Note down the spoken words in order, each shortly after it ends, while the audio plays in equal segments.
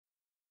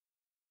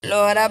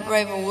Lord, I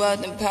pray for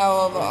wealth and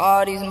power over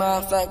all these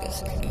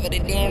motherfuckers. But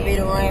it didn't be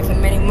the rain for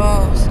many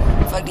months.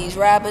 Fuck these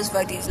rappers,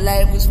 fuck these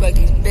labels, fuck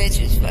these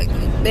bitches,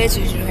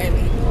 you hear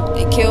me?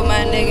 They killed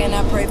my nigga and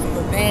I pray for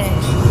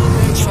revenge.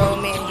 Control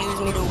me and use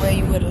me the way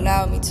you would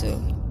allow me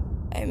to.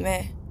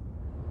 Amen.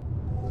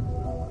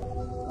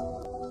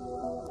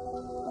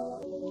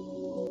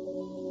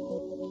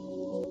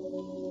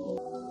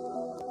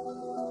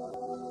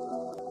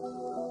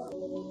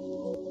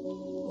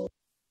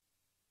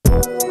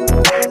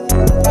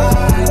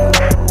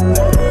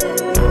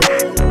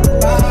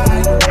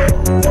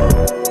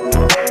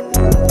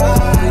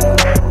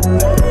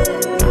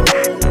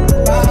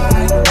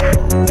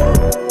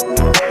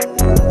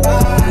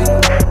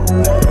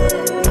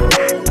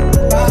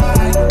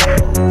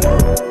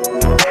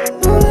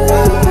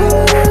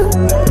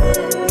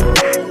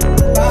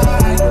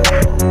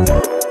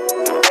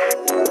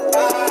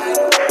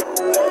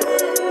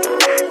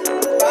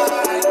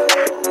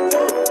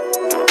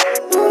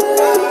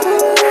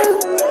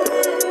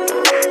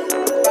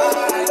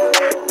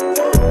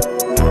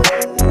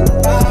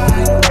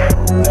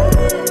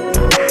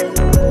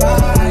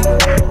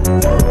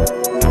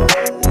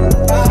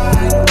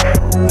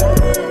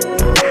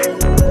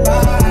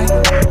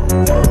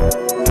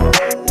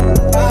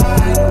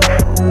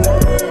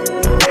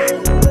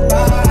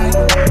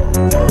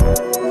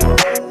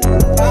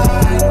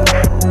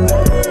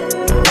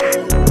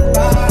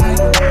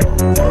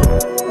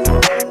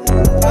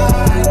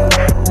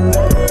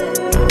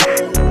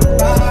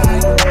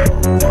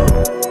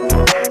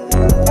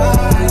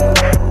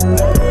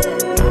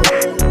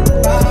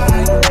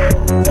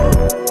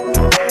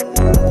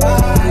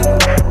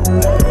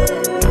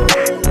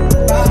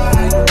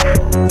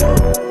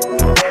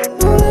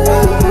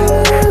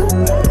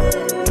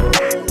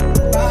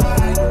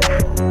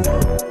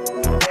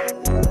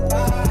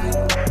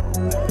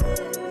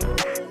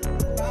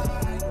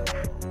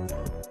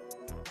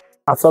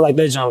 I feel like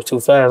that jump's too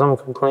fast. I'm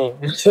gonna complain.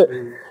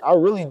 I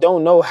really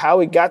don't know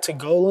how it got to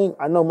Goldlink.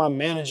 I know my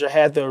manager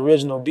had the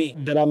original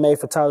beat that I made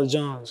for TLYR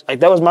Jones. Like,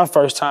 that was my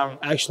first time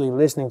actually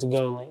listening to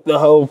Goldlink. The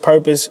whole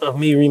purpose of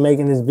me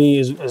remaking this beat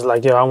is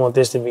like, yo, I want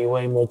this to be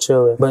way more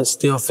chiller, but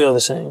still feel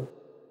the same.